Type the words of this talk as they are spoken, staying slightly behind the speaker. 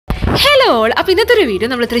അപ്പോൾ ഇന്നത്തെ ഒരു വീഡിയോ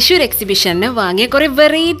നമ്മൾ തൃശ്ശൂർ എക്സിബിഷന് വാങ്ങിയ കുറേ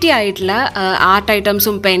വെറൈറ്റി ആയിട്ടുള്ള ആർട്ട്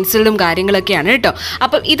ഐറ്റംസും പെൻസിലും കാര്യങ്ങളൊക്കെയാണ് കേട്ടോ.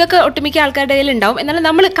 അപ്പം ഇതൊക്കെ ഒട്ടുമിക്ക ആൾക്കാരുടെ കയ്യിൽ ഉണ്ടാവും. എന്നാലും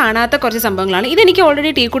നമ്മൾ കാണാത്ത കുറച്ച് സംഭവങ്ങളാണ്. ഇതെനിക്ക്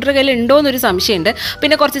ഓൾറെഡി ടീക്കുട്ടിയുടെ കയ്യിൽ ഉണ്ടോ എന്നൊരു സംശയമുണ്ട്.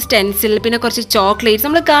 പിന്നെ കുറച്ച് സ്റ്റെൻസിൽ, പിന്നെ കുറച്ച് ചോക്ലേറ്റ്സ്,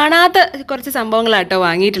 നമ്മൾ കാണാത്ത കുറച്ച് സംഭവങ്ങളാട്ടോ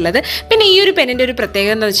വാങ്ങിയിട്ടുള്ളത്. പിന്നെ ഈ ഒരു പെന്നിൻ്റെ ഒരു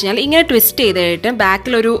പ്രത്യേകത എന്ന് വെച്ച് കഴിഞ്ഞാൽ ഇങ്ങനെ ട്വിസ്റ്റ് ചെയ്തിട്ട്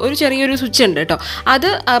ബാക്കിലൊരു ചെറിയൊരു സ്വിച്ച് ഉണ്ട് കേട്ടോ. അത്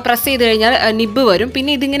പ്രസ് ചെയ്ത് കഴിഞ്ഞാൽ നിബ് വരും.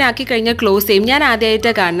 പിന്നെ ഇതിങ്ങനെ ആക്കി കഴിഞ്ഞാൽ ക്ലോസ് ചെയ്യും. ഞാൻ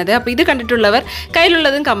ആദ്യമായിട്ടാണ് കാണുന്നത്. അപ്പോൾ ഇത് കണ്ടിട്ടുള്ളവർ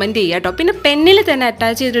കയ്യിലുള്ളതും കമൻറ്റ് ചെയ്യുക കേട്ടോ. പിന്നെ പെന്നിൽ തന്നെ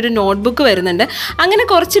അറ്റാച്ച് ചെയ്തൊരു നോട്ട്ബുക്ക് വരുന്നുണ്ട്. അങ്ങനെ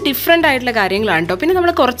കുറച്ച് ഡിഫറെൻ്റ് ആയിട്ടുള്ള കാര്യങ്ങളാണ് കേട്ടോ. പിന്നെ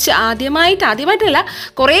നമ്മൾ കുറച്ച് ആദ്യമായിട്ടല്ല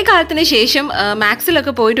കുറേ കാലത്തിന് ശേഷം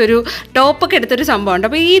മാക്സിലൊക്കെ പോയിട്ട് ഒരു ടോപ്പൊക്കെ എടുത്തൊരു സംഭവമുണ്ട്.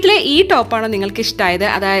 അപ്പോൾ ഇതിലെ ഈ ടോപ്പാണോ നിങ്ങൾക്ക് ഇഷ്ടമായത്,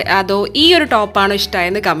 അതോ ഈ ഒരു ടോപ്പാണോ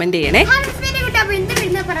ഇഷ്ടമായെന്ന് കമൻറ്റ് ചെയ്യണേ.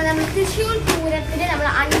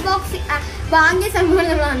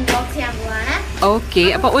 ഓക്കെ,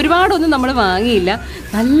 അപ്പോൾ ഒരുപാടൊന്നും നമ്മൾ വാങ്ങിയില്ല.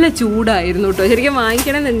 നല്ല ചൂടായിരുന്നു കേട്ടോ. ശരിക്കും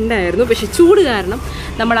വാങ്ങിക്കണമെന്നുണ്ടായിരുന്നു, പക്ഷെ ചൂട് കാരണം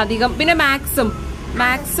നമ്മളധികം. പിന്നെ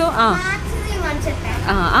മാക്സോ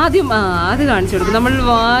ആദ്യം അത് കാണിച്ചു കൊടുക്കും. നമ്മൾ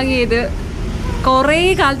വാങ്ങിയത് കുറേ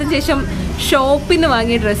കാലത്തിന് ശേഷം ഷോപ്പിൽ നിന്ന്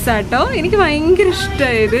വാങ്ങിയ ഡ്രസ്സാട്ടോ. എനിക്ക് ഭയങ്കര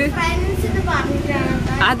ഇഷ്ടമായത്.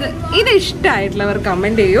 ഇത് ഇഷ്ടമായിട്ടുള്ളവർ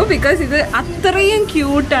കമൻറ്റ് ചെയ്യൂ. ബിക്കോസ് ഇത് അത്രയും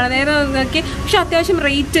ക്യൂട്ടാണ്. നേരെ നോക്കി, പക്ഷെ അത്യാവശ്യം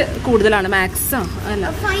റേറ്റ് കൂടുതലാണ്. മാക്സോ അല്ല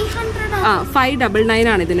 599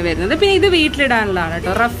 ആണ് ഇതിന് വരുന്നത്. പിന്നെ ഇത് വീട്ടിലിടാനുള്ളതാണ്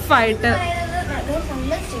കേട്ടോ. റഫായിട്ട്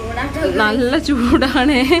നല്ല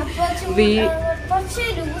ചൂടാണ്.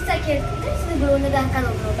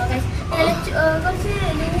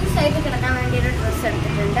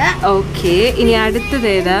 ഓക്കെ, ഇനി അടുത്തത്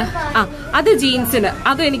ഏതാ? അത് ജീൻസിന്.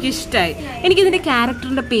 അതും എനിക്ക് ഇഷ്ടമായി. എനിക്കിതിന്റെ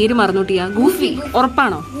ക്യാരക്ടറിന്റെ പേര് മറന്നോട്ടിയാ. ഗൂഫി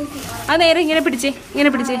ഉറപ്പാണോ? അത് നേരെ ഇങ്ങനെ പിടിച്ചേ.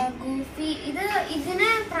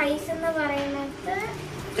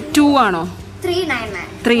 2 ആണോ?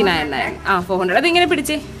 399. 400. അതിങ്ങനെ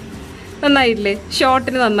പിടിച്ചേ. നന്നായിട്ടില്ലേ?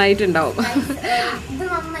 ഷോർട്ടിന് നന്നായിട്ടുണ്ടാവും.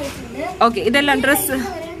 ഓക്കെ, ഇതെല്ലാം ഡ്രസ്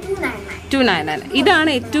 299. ഇതാണ്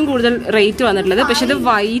ഏറ്റവും കൂടുതൽ റേറ്റ് വന്നിട്ടുള്ളത്. പക്ഷെ ഇത്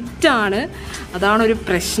വൈറ്റ് ആണ്, അതാണ് ഒരു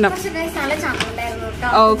പ്രശ്നം.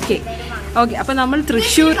 ഓക്കെ, അപ്പൊ നമ്മൾ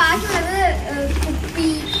തൃശ്ശൂർ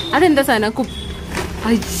അതെന്താ സാധനം?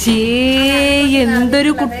 അയ്യേ,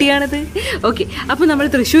 എന്തൊരു കുട്ടിയാണിത്. ഓക്കെ, അപ്പൊ നമ്മൾ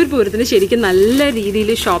തൃശ്ശൂർ പൂരത്തിന് ശരിക്കും നല്ല രീതിയിൽ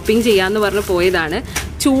ഷോപ്പിംഗ് ചെയ്യാന്ന് പറഞ്ഞ് പോയതാണ്.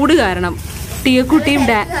 ചൂട് കാരണം ടീക്കുട്ടിയും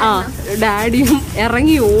ഡാഡിയും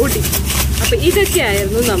ഇറങ്ങി ഓടി. അപ്പൊ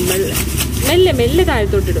ഇതൊക്കെയായിരുന്നു. നമ്മൾ മെല്ലെ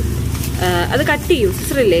താഴത്തോട്ടിടും. അത് കട്ട് ചെയ്യും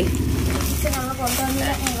സിസ്റ്ററില്ലേ?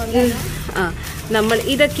 നമ്മൾ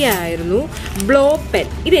ഇതൊക്കെയായിരുന്നു. Blow pen.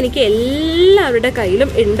 ഇതെനിക്ക് എല്ലാവരുടെ കയ്യിലും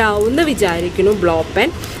ഉണ്ടാവുമെന്ന് വിചാരിക്കുന്നു, ബ്ലോ പെൻ.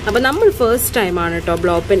 അപ്പം നമ്മൾ ഫസ്റ്റ് ടൈമാണ് കേട്ടോ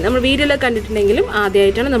ബ്ലോ പെൻ. നമ്മൾ വീഡിയോയിലൊക്കെ കണ്ടിട്ടുണ്ടെങ്കിലും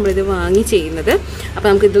ആദ്യമായിട്ടാണ് നമ്മളിത് വാങ്ങി ചെയ്യുന്നത്. അപ്പോൾ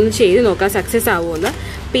നമുക്ക് ഇതൊന്ന് ചെയ്ത് നോക്കാം സക്സസ് ആവുമെന്ന്.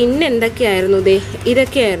 പിന്നെ എന്തൊക്കെയായിരുന്നു?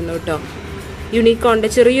 ഇതൊക്കെയായിരുന്നു കേട്ടോ. യൂണിക്കോണിൻ്റെ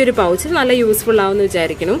ചെറിയൊരു പൗച്ച്. നല്ല യൂസ്ഫുൾ ആവുമെന്ന്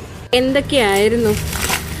വിചാരിക്കുന്നു. എന്തൊക്കെയായിരുന്നു?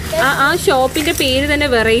 ആ ഷോപ്പിന്റെ പേര് തന്നെ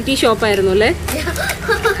വെറൈറ്റി ഷോപ്പായിരുന്നു അല്ലേ?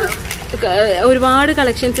 ഒരുപാട്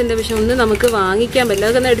കളക്ഷൻസ് ഉണ്ട്, പക്ഷെ ഒന്നും നമുക്ക് വാങ്ങിക്കാൻ പറ്റില്ല.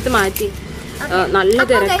 അതൊക്കെ ഒന്ന് എടുത്ത് മാറ്റി. നല്ല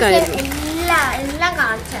തിരക്കായിരുന്നു.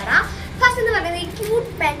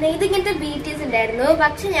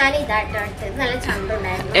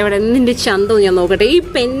 എവിടെ നിന്റെ ചന്തം ഞാൻ നോക്കട്ടെ. ഈ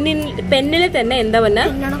പെന്നില് തന്നെ എന്താ പറഞ്ഞ?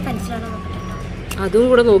 അതും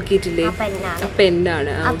കൂടെ നോക്കിയിട്ടില്ലേ?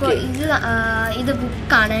 പെന്നാണ്.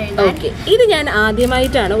 ഓക്കെ, ഇത് ഞാൻ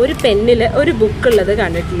ആദ്യമായിട്ടാണ് ഒരു പെന്നില് ഒരു ബുക്ക് ഉള്ളത്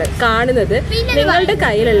കാണുന്നത്. നിങ്ങളുടെ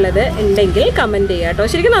കയ്യിലുള്ളത് ഉണ്ടെങ്കിൽ കമന്റ് ചെയ്യാം കേട്ടോ.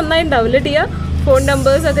 ശരിക്കും നന്നായിട്ടുണ്ടാവില്ല ടിയ? ഫോൺ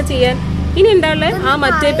നമ്പേഴ്സ് ഒക്കെ ചെയ്യാൻ. ഇനി എന്താ ഉള്ളത്?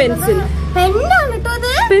 മറ്റേ പെൻസിൽ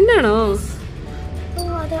പെന്നാണോ?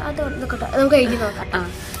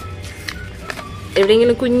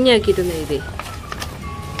 എവിടെയെങ്കിലും കുഞ്ഞാക്കിയിട്ടൊന്ന് എഴുതി.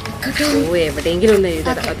 എവിടെയെങ്കിലും ഒന്ന്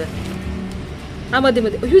എഴുതാം. അത്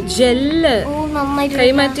മതി. ഒരു ജെല്ല്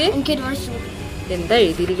കൈമാറ്റി. എന്താ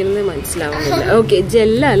എഴുതിയിരിക്കുന്നത് മനസ്സിലാവുന്നില്ല. ഓക്കെ,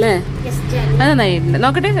 ജെല്ല അല്ലേ? അത് നന്നായിട്ടുണ്ട്.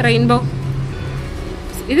 നോക്കട്ടെ, റെയിൻബോ.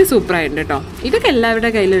 ഇത് സൂപ്പർ ആയിട്ടുണ്ട് കേട്ടോ. ഇതൊക്കെ എല്ലാവരുടെ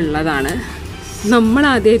കയ്യിലുള്ളതാണ്. നമ്മൾ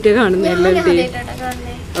ആദ്യമായിട്ട് കാണുന്ന എല്ലാവരുടെയും.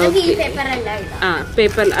 ഓക്കെ,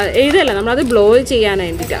 പേപ്പർ എഴുതല്ല, നമ്മളത് ബ്ലോ ചെയ്യാൻ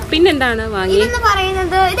വേണ്ടിട്ടാ. പിന്നെന്താണ് വാങ്ങി?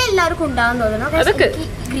 അതൊക്കെ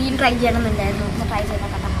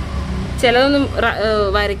ചിലതൊന്നും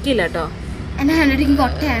വരക്കില്ല കേട്ടോ.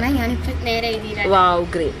 വാവ്,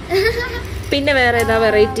 ഗ്രീൻ. പിന്നെ വേറെ ഏതാ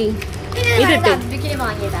വെറൈറ്റി?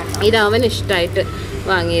 ഇത് അവന് ഇഷ്ടമായിട്ട്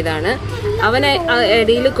വാങ്ങിയതാണ്. അവന്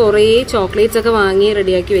ഇടയിൽ കുറേ ചോക്ലേറ്റ്സ് ഒക്കെ വാങ്ങി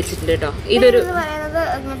റെഡിയാക്കി വെച്ചിട്ടുണ്ട് കേട്ടോ. ഇതൊരു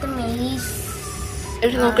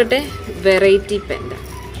നോക്കട്ടെ, വെറൈറ്റി പെൻ.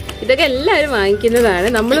 ഇതൊക്കെ എല്ലാവരും വാങ്ങിക്കുന്നതാണ്.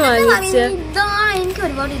 നമ്മൾ വാങ്ങിച്ച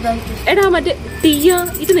മറ്റേ ടിയ,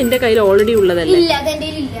 ഇത് നിന്റെ കയ്യിൽ ഓൾറെഡി ഉള്ളതല്ലേ?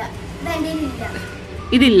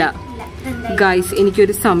 ഇതില്ല ഗൈസ്.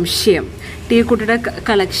 എനിക്കൊരു സംശയം. ടീക്കുട്ടിയുടെ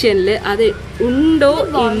കളക്ഷനിൽ അത് ഉണ്ടോ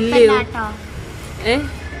ഇല്ലയോ?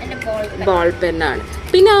 ബോൾ പെന്നാണ്.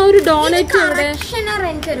 പിന്നെ ആ ഒരു ഡോണറ്റ് അവിടെ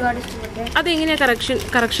അതെങ്ങനെയാ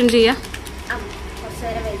കറക്ഷൻ ചെയ്യാ?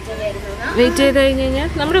 വെയിറ്റ് ചെയ്ത് കഴിഞ്ഞ് കഴിഞ്ഞാൽ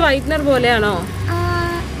നമ്മുടെ വൈറ്റ്നർ പോലെയാണോ?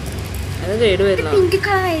 അത് കേട് വരുന്നോ?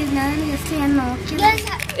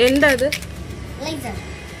 എന്താ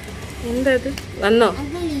വന്നോ?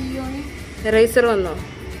 എറൈസർ വന്നോ?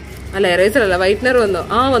 അല്ല എറൈസർ അല്ല, വൈറ്റ്നർ വന്നോ?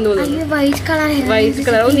 ആ വന്നു. White colour.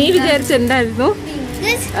 നീ വിചാരിച്ച എന്തായിരുന്നു?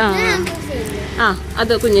 ആ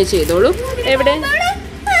അത് കുഞ്ഞ് ചെയ്തോളൂ. എവിടെ?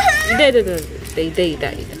 ഇതാ.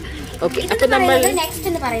 ഓക്കെ, അപ്പൊ നമ്മൾ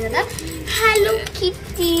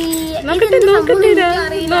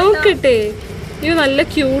നോക്കട്ടെ. ഇത് നല്ല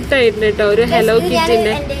ക്യൂട്ടായിട്ടുണ്ട് കേട്ടോ, ഒരു ഹലോ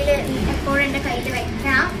കിറ്റിന്റെ.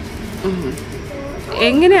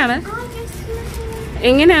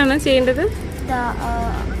 എങ്ങനെയാണ് ചെയ്യേണ്ടത്?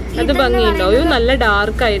 അത് ഭംഗിയുണ്ടോ? ഇത് നല്ല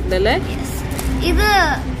ഡാർക്ക് ആയിട്ടുണ്ടല്ലേ.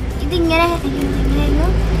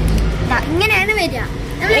 ഇങ്ങനെയാണ് വരിക.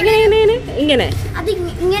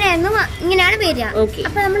 ഇങ്ങനെയാണ് വരിക.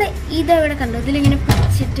 അപ്പൊ നമ്മള് ഇതെവിടെ കണ്ടു? ഇതിലിങ്ങനെ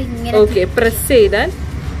പിടിച്ചിട്ട് ഇങ്ങനെ പ്രസ് ചെയ്താൽ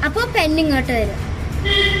അപ്പൊ പെൻ ഇങ്ങോട്ട് വരും.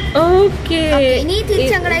 ഇനി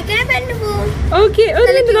തിരിച്ചങ്ങോട്ടേക്കാണ് പെണ്ണ് പോകും.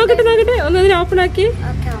 നോക്കട്ടെ ഒന്ന് ഓപ്പൺ ആക്കി.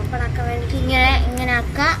 ഓപ്പൺ ആക്കാൻ വേണ്ടി ഇങ്ങനെ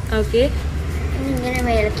ആക്കാം. ഇങ്ങനെ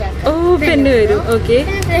മേലക്കാക്കാം. പെണ്ണ് വരും.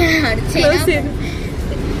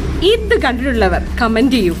 ഇത് കണ്ടിട്ടുള്ളവർ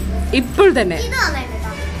കമന്റ് ചെയ്യൂ ഇപ്പോൾ തന്നെ.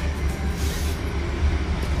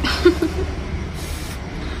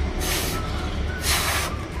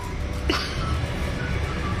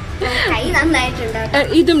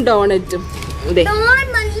 ഇതും ഡോണറ്റും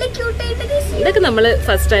ഇതൊക്കെ നമ്മള്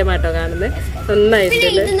ഫസ്റ്റ് ടൈം ആട്ടോ കാണുന്നത്. നന്നായിട്ട്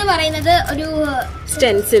ഒരു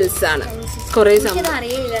സ്റ്റെൻസിൽസ് ആണ്. കൊറേ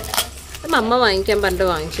അമ്മ വാങ്ങിക്കാൻ പണ്ട്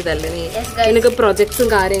വാങ്ങിച്ചതല്ലേ നീ? എനിക്ക് പ്രൊജക്ട്സും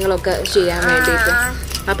കാര്യങ്ങളൊക്കെ ചെയ്യാൻ വേണ്ടിട്ട്.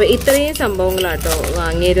 അപ്പൊ ഇത്രയും സംഭവങ്ങളാട്ടോ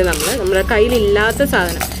വാങ്ങിയത് നമ്മുടെ കയ്യിലില്ലാത്ത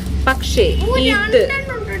സാധനം. പക്ഷേ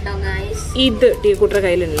ഇത് ടീക്കൂട്ടറുടെ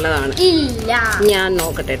കയ്യിലുള്ളതാണ്. ഞാൻ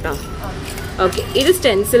നോക്കട്ടെ കേട്ടോ. ഓക്കെ, ഇത്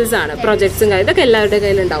സ്റ്റെൻസിൽസ് ആണ്. പ്രൊജക്ട്സും ഇതൊക്കെ എല്ലാവരുടെ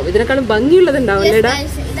കയ്യിലുണ്ടാവും. ഇതിനേക്കാളും ഭംഗിയുള്ളത് ഉണ്ടാവില്ലേടാ?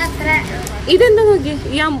 ഇതെന്താ നോക്കി?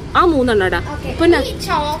 ആ മൂന്നെണ്ണടാ. പിന്നെ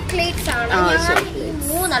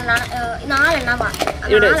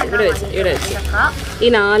ഇവിടെ വെച്ച് ഈ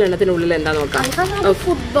 4 എന്താ നോക്കാം.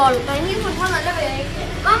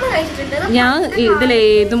 ഞാൻ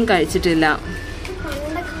ഇതിലേതും കഴിച്ചിട്ടില്ല.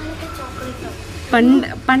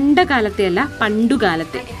 പണ്ടുകാലത്തെ അല്ല,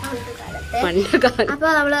 പണ്ടുകാലത്തെ. അപ്പൊ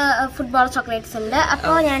നമ്മള് ഫുട്ബോൾ ചോക്ലേറ്റ്സ് ഉണ്ട്.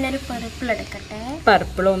 അപ്പൊ ഞാനൊരു പർപ്പിൾ എടുക്കട്ടെ.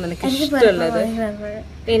 പർപ്പിളോ എനിക്ക് ഇഷ്ടമുള്ളത്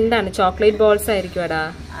എന്താണ്? ചോക്ലേറ്റ് ബോൾസ് ആയിരിക്കും എടാ.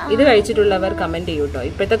 ഇത് കഴിച്ചിട്ടുള്ളവർ കമന്റ് ചെയ്യൂട്ടോ.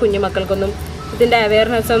 ഇപ്പോഴത്തെ കുഞ്ഞു മക്കൾക്കൊന്നും ഇതിന്റെ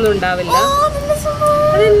അവയർനെസ് ഒന്നും ഉണ്ടാവില്ല.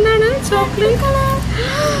 അതെന്താണ് ചോക്ലേറ്റ്?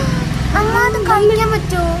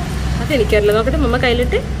 അതെനിക്കറിയില്ല. നോക്കട്ടെ മമ്മ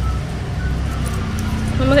കയ്യിലിട്ട്.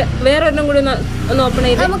 നമുക്ക് വേറെ ഒരെണ്ണം കൂടി ഒന്ന് ഓപ്പൺ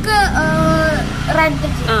ചെയ്ത്.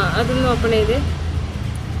 അതൊന്ന് ഓപ്പൺ ചെയ്ത്.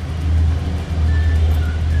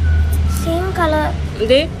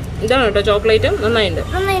 ഇതാണ് കേട്ടോ ചോക്ലേറ്റ്. നന്നായിട്ടുണ്ട്.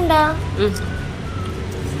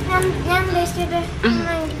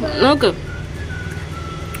 നോക്ക്,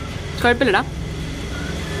 കുഴപ്പമില്ലടാ.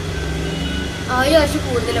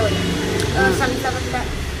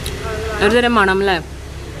 ഒരു തരം മണം അല്ലേ?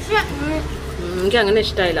 എനിക്ക് അങ്ങനെ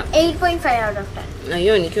ഇഷ്ടമായില്ല.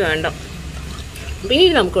 അയ്യോ എനിക്ക് വേണ്ട.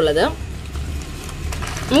 പിന്നെ നമുക്കുള്ളത്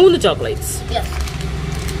 3 ചോക്ലേറ്റ്സ്.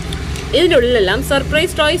 ഇതിൻ്റെ ഉള്ളിലെല്ലാം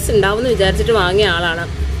സർപ്രൈസ് ടോയ്സ് ഉണ്ടാവും വിചാരിച്ചിട്ട് വാങ്ങിയ ആളാണ്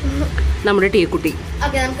നമ്മുടെ ടീക്കുട്ടി.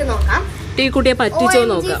 ടീക്കുട്ടിയെ പറ്റിച്ചോ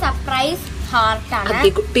നോക്കാം.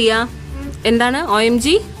 ടീക്കുട്ടിയാ എന്താണ്? OMG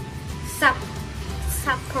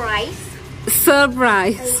surprise.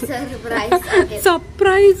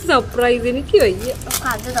 എനിക്ക് വയ്യ.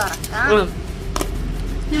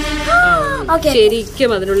 ശരിക്കും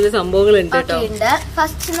അതിനുള്ളിൽ സംഭവങ്ങളുണ്ട് കേട്ടോ. എന്താണ്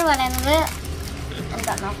ഫസ്റ്റ് എന്ന് പറയുന്നത്?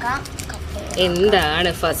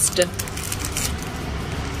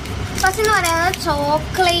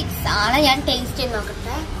 ചോക്ലേറ്റ്സ് ആണ്. ഞാൻ ടേസ്റ്റ് ചെയ്ത്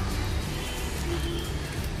നോക്കട്ടെ.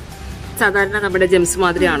 സാധാരണ നമ്മുടെ ജെംസ്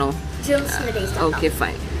മാതിരിയാണോ? Okay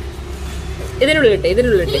fine. ഇതിനുള്ളിലിട്ടെ.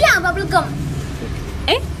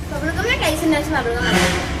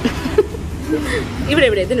 ഇവിടെ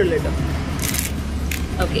ഇതിനുള്ളിട്ടോ.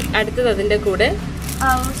 ഓക്കെ, അടുത്തത് അതിന്റെ കൂടെ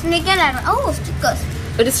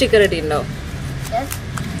ഒരു സ്റ്റിക്കർ ഇട്ടിട്ടുണ്ടോ?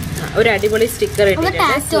 ഒരു അടിപൊളി സ്റ്റിക്കർ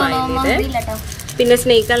ഇട്ടിട്ടുണ്ട്. പിന്നെ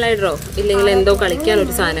സ്നേക്ക് ലൈഡറോ ഇല്ലെങ്കിൽ എന്തോ കളിക്കാൻ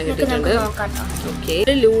ഒരു സാധനം കിട്ടിയിട്ടുണ്ട്. ഓക്കെ,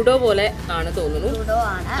 ലൂഡോ പോലെ ആണ് തോന്നുന്നു.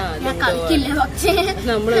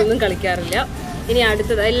 നമ്മളൊന്നും കളിക്കാറില്ല. ഇനി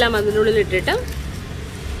അടുത്തത് എല്ലാം അതിനുള്ളിൽ ഇട്ടിട്ട്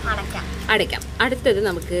അടയ്ക്കാം. അടുത്തത്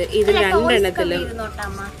നമുക്ക് ഇത് 2 എണ്ണത്തിലും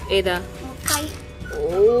ഏതാ?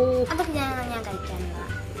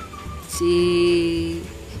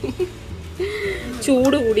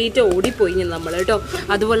 ചൂട് കൂടിയിട്ട് ഓടിപ്പോയി നമ്മൾ കേട്ടോ.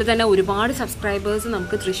 അതുപോലെ തന്നെ ഒരുപാട് സബ്സ്ക്രൈബേഴ്സ്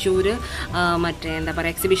നമുക്ക് തൃശ്ശൂർ മറ്റേ എന്താ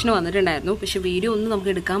പറയുക എക്സിബിഷന് വന്നിട്ടുണ്ടായിരുന്നു. പക്ഷെ വീഡിയോ ഒന്നും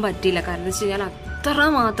നമുക്ക് എടുക്കാൻ പറ്റിയില്ല. കാരണം എന്ന് വെച്ച് കഴിഞ്ഞാൽ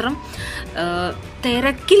അത്രമാത്രം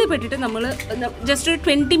തിരക്കിൽ പെട്ടിട്ട് നമ്മൾ ജസ്റ്റ് ഒരു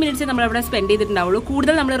 20 മിനിറ്റ്സ് നമ്മളവിടെ സ്പെൻഡ് ചെയ്തിട്ടുണ്ടാവുള്ളൂ.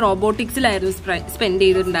 കൂടുതൽ നമ്മൾ റോബോട്ടിക്സിലായിരുന്നു സ്പെൻഡ്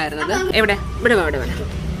ചെയ്തിട്ടുണ്ടായിരുന്നത്. ഇവിടെ ഇവിടെ ഇവിടെ ഇവിടെ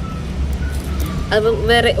അപ്പം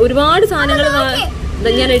വേറെ ഒരുപാട് സാധനങ്ങൾ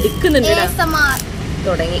ഞാൻ എടുക്കുന്നുണ്ട്.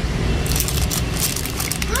 തുടങ്ങി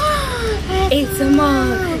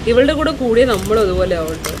ഇവളുടെ കൂടെ കൂടിയ നമ്മളും അതുപോലെ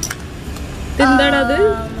ആവട്ടെ. എന്താണ് അത്?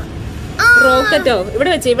 റോക്കറ്റോ? ഇവിടെ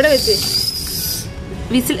വെച്ചേ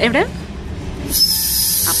വിസിൽ എവിടെ?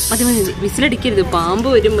 വിസിലടിക്കരുത്, പാമ്പ്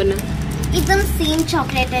വരും. പിന്നെ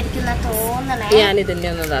ഞാനിതിന്റെ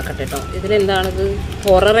ഒന്ന് ഇതാക്കട്ടെ കേട്ടോ. ഇതിലെന്താണത്?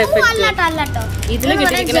 Horror effect. ഇതില്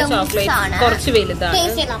കിട്ടിയിരിക്കുന്ന ചോക്ലേറ്റ് കുറച്ച് വലുതാണ്.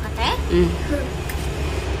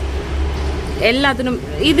 എല്ലാത്തിനും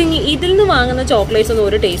ഇതിൽ നിന്ന് വാങ്ങുന്ന ചോക്ലേറ്റ്സ് ഒന്നും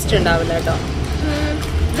ഒരു ടേസ്റ്റ് ഉണ്ടാവില്ല കേട്ടോ.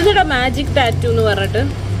 ഇതിന്റെ മാജിക് ടാറ്റു എന്ന് പറഞ്ഞിട്ട്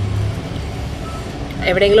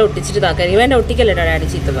എവിടെയെങ്കിലും ഒട്ടിച്ചിട്ട് ഇതാക്കാം. വേണ്ട ഒട്ടിക്കല്ലേട്ടോ, ഡാഡി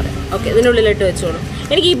ചീത്ത പറയാം. ഓക്കെ, ഇതിനുള്ളിലിട്ട് വെച്ചോളൂ.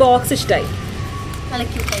 എനിക്ക് ഈ ബോക്സ് ഇഷ്ടമായി,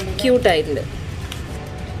 ക്യൂട്ടായിട്ടുണ്ട്.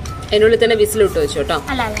 അതിനുള്ളിൽ തന്നെ വിസിലിട്ട് വെച്ചു കേട്ടോ.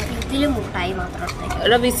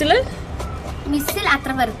 വിസിൽ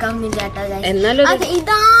അത്ര എന്നാലും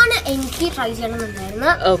ഇതാണ് എനിക്ക് ട്രൈ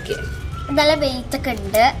ചെയ്യണമെന്നുണ്ടായിരുന്നു. ഓക്കെ, നല്ല വെയിറ്റ് ഒക്കെ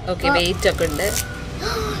ഉണ്ട്. ഓക്കെ, വെയിറ്റ് ഒക്കെ ഉണ്ട്.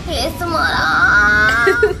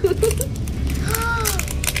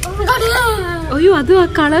 അയ്യോ, അത് ആ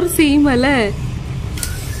കളർ സെയിം അല്ലേ?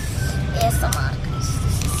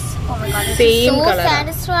 Same colour.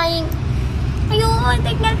 അയ്യോ,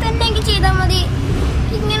 ഇങ്ങനെ തന്നെ എനിക്ക് ചെയ്താൽ മതി.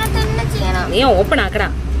 ഇങ്ങനെ തന്നെ ചെയ്യണം. നീ ഓപ്പൺ ആക്കടാ,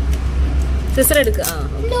 സിസർ എടുക്ക.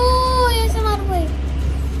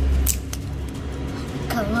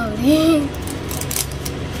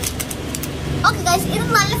 ഇത്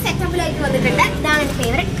നല്ല സെറ്റപ്പിലായിട്ട് വന്നിട്ടുണ്ട്. ഇതാണ് എന്റെ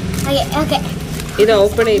ഫേവറേറ്റ്. ഇത്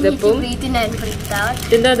ഓപ്പൺ ചെയ്തപ്പോ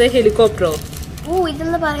എന്താ ഹെലികോപ്റ്ററോ?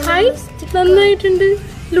 നന്നായിട്ടുണ്ട്.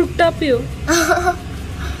 ലുട്ടാപ്പിയോ?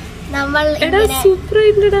 എടാ സൂപ്പർ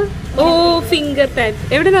ആയിട്ടുണ്ടടാ. ഓ, ഫിംഗർ ടാപ്പ്.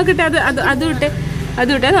 എവിടെ നോക്കട്ടെ? അത്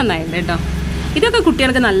വിട്ടെ നന്നായിട്ടുണ്ട് കേട്ടോ. ഇതൊക്കെ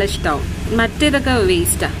കുട്ടികൾക്ക് നല്ല ഇഷ്ടാവും. മറ്റേതൊക്കെ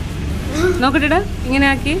വേസ്റ്റാ. നോക്കട്ടെടാ, ഇങ്ങനെ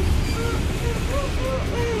ആക്കി.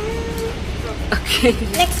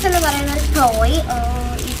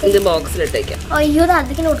 ഇത് ബോക്സിലിട്ടേക്കാം. അയ്യോ, ഇത്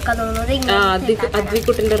അതിന് കൊടുക്കാൻ തോന്നുന്നത്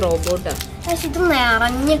അദ്വിക്കുട്ടിന്റെ റോബോട്ടാ. ഇത്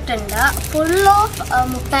നിറഞ്ഞിട്ടുണ്ട്. ഫുൾ ഓഫ്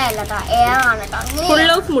മുട്ടായല്ല, എയർ ആണ്. ഫുൾ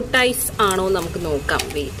ഓഫ് മുട്ടായിസ് ആണോ നമുക്ക് നോക്കാം.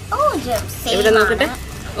 ഇവിടെ നോക്കട്ടെ,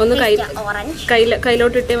 ഒന്ന്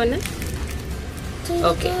കയ്യിലോട്ട് ഇട്ടേ വന്നെ.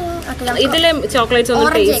 ഓക്കെ, ഇതിലെ ചോക്ലേറ്റ്സ് ഒന്നും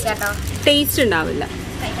ടേസ്റ്റ് ഉണ്ടാവില്ല.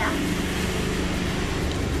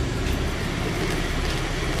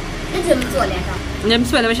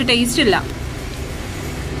 ജെംസ് പോലെ, പക്ഷെ ടേസ്റ്റ് ഇല്ല.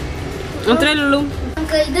 അത്രേ ഉള്ളൂ.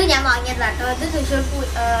 ഇത് ഞാൻ വാങ്ങിയതാട്ടോ.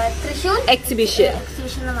 തൃശ്ശൂർ എക്സിബിഷൻ.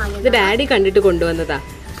 ഇത് ഡാഡി കണ്ടിട്ട് കൊണ്ടുവന്നതാ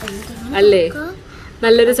അല്ലേ?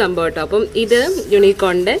 നല്ലൊരു സംഭവം കേട്ടോ. അപ്പം ഇത്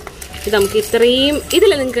യൂണിക്കോണിന്റെ. ഇത് നമുക്ക് ഇത്രയും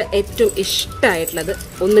ഇതിൽ നിങ്ങൾക്ക് ഏറ്റവും ഇഷ്ടമായിട്ടുള്ളത്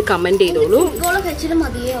ഒന്ന് കമന്റ് ചെയ്തോളൂ.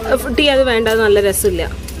 ഫുഡി അത് വേണ്ട, അത് നല്ല രസമില്ല.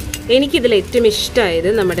 എനിക്കിതിൽ ഏറ്റവും ഇഷ്ടമായത്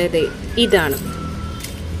നമ്മുടെ ഇതാണ്.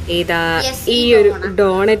 ഏതാ? ഈ ഒരു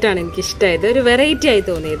ഡോണറ്റ് ആണ് എനിക്ക് ഇഷ്ടമായത്. ഒരു വെറൈറ്റി ആയി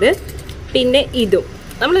തോന്നിയത്. പിന്നെ ഇതും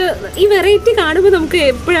നമ്മൾ ഈ വെറൈറ്റി കാണുമ്പോൾ നമുക്ക്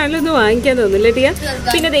എപ്പോഴാണെങ്കിലും ഒന്ന് വാങ്ങിക്കാൻ തോന്നില്ല ടിയ.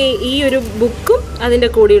 പിന്നെ ഈ ഒരു ബുക്കും അതിന്റെ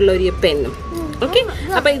കൂടെയുള്ള ഒരു പെന്നും. ഓക്കെ,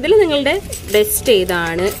 അപ്പൊ ഇതിൽ നിങ്ങളുടെ ബെസ്റ്റ്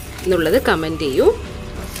ഏതാണ് എന്നുള്ളത് കമന്റ് ചെയ്യൂ.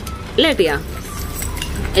 അല്ലേ ടിയ?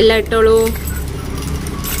 എല്ലാം ഇട്ടോളൂ.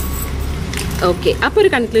 ഓക്കെ, അപ്പൊ ഒരു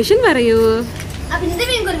കൺക്ലൂഷൻ പറയൂ.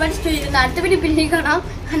 ഒരുപാട് ഇഷ്ടമായിരുന്നു. അടുത്ത വീഡിയോ പിന്നെ കാണാം.